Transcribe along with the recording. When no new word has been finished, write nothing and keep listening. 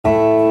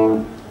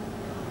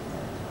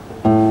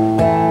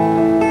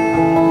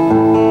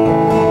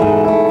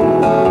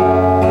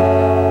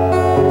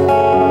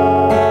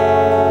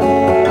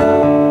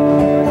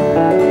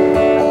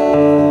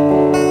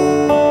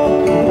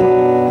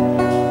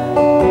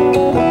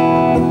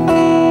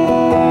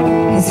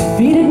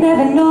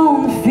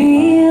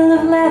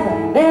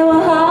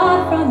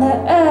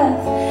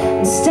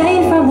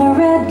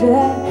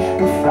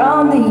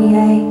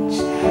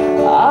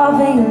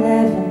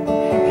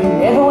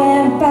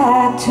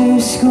to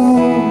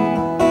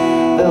school.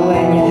 But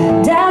when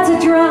your dad's a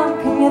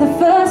drunk and you're the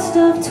first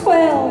of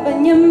 12,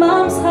 and your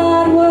mum's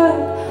hard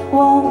work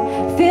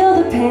won't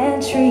fill the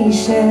pantry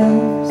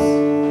shelves,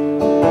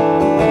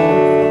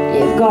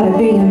 you've got to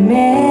be a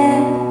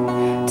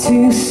man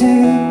too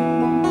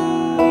soon.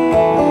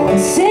 And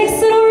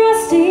 6 little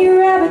rusty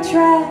rabbit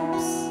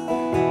traps,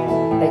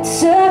 they'd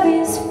serve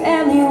his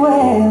family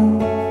well.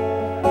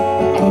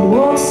 And he'd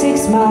walk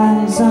 6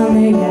 miles on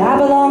the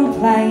Avalon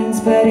Plains,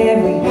 but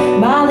every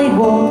mile he'd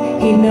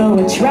walk, he'd know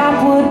a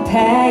trap would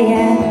pay.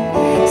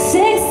 And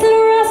 6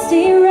 little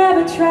rusty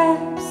rabbit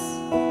traps,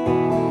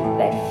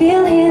 they'd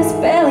fill his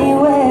belly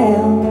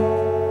well.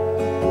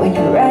 When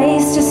you're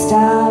raised to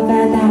starve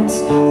and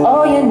that's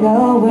all you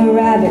know, a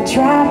rabbit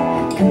trap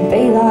can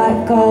be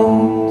like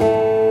gold.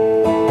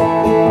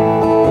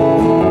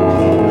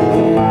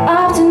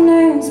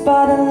 Afternoons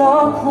by the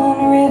Lachlan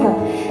River,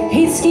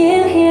 he'd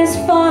skin his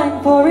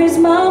fine for his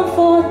mum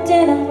for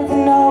dinner, with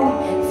an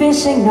old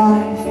fishing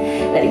knife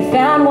that he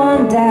found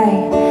one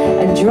day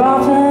and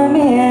drop him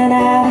in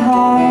at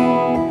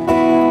home.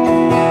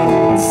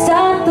 And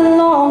start the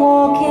long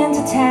walk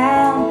into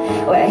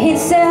town, where he'd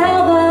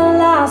sell the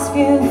last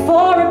few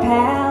for a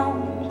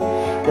pound.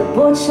 The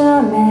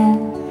butcher man,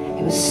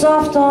 he was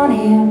soft on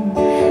him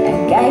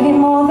and gave him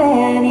more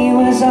than he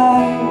was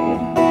owed.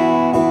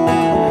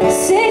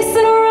 6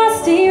 little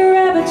rusty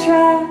rabbit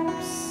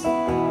traps,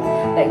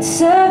 they'd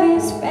serve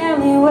his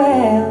family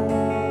well.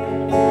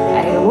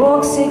 And he'd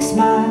walk 6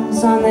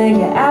 miles on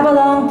the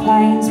Avalon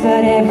Plains,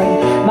 but every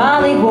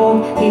mile he'd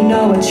walk, he'd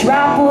know a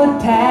trap would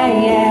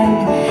pay.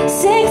 And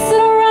 6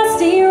 little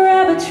rusty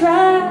rabbit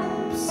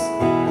traps,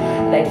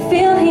 they'd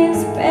fill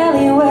his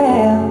belly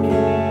well.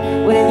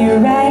 When you're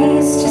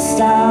raised to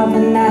starve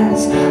and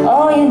that's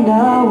all you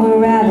know, a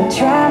rabbit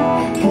trap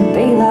can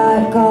be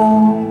like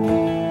gold.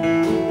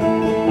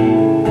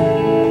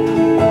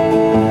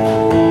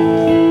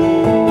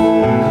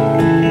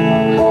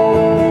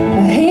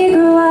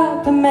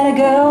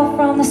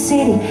 From the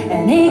city,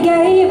 and he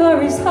gave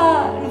her his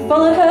heart and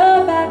followed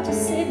her back to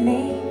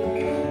Sydney.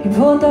 He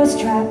put those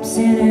traps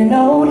in an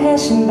old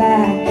Hessian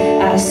bag,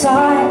 out of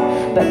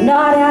sight but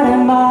not out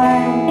of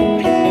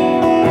mind.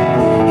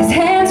 His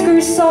hands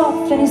grew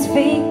soft and his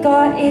feet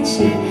got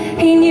itchy.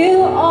 He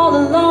knew all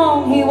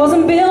along he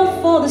wasn't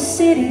built for the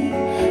city,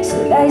 so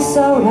they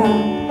sold up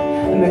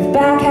and moved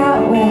back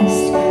out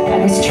west,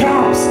 and his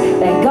traps,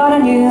 they got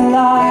a new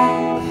life.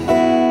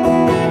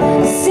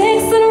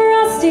 6 little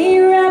rusty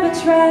rabbit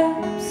traps,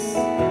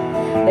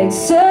 they'd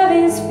serve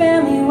his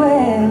family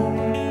well.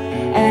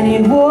 And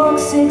he'd walk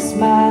 6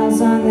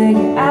 miles on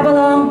the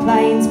Avalon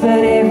Plains, but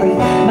every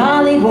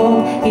mile he'd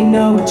walk, he'd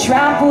know a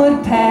trap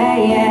would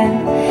pay.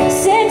 And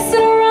 6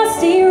 little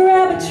rusty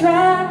rabbit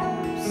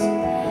traps,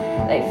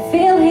 they'd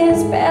fill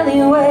his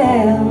belly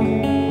well.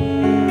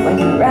 When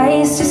you're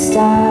raised to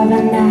starve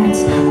and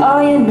that's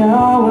all you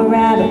know, a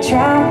rabbit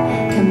trap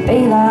can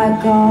be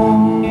like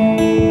gold.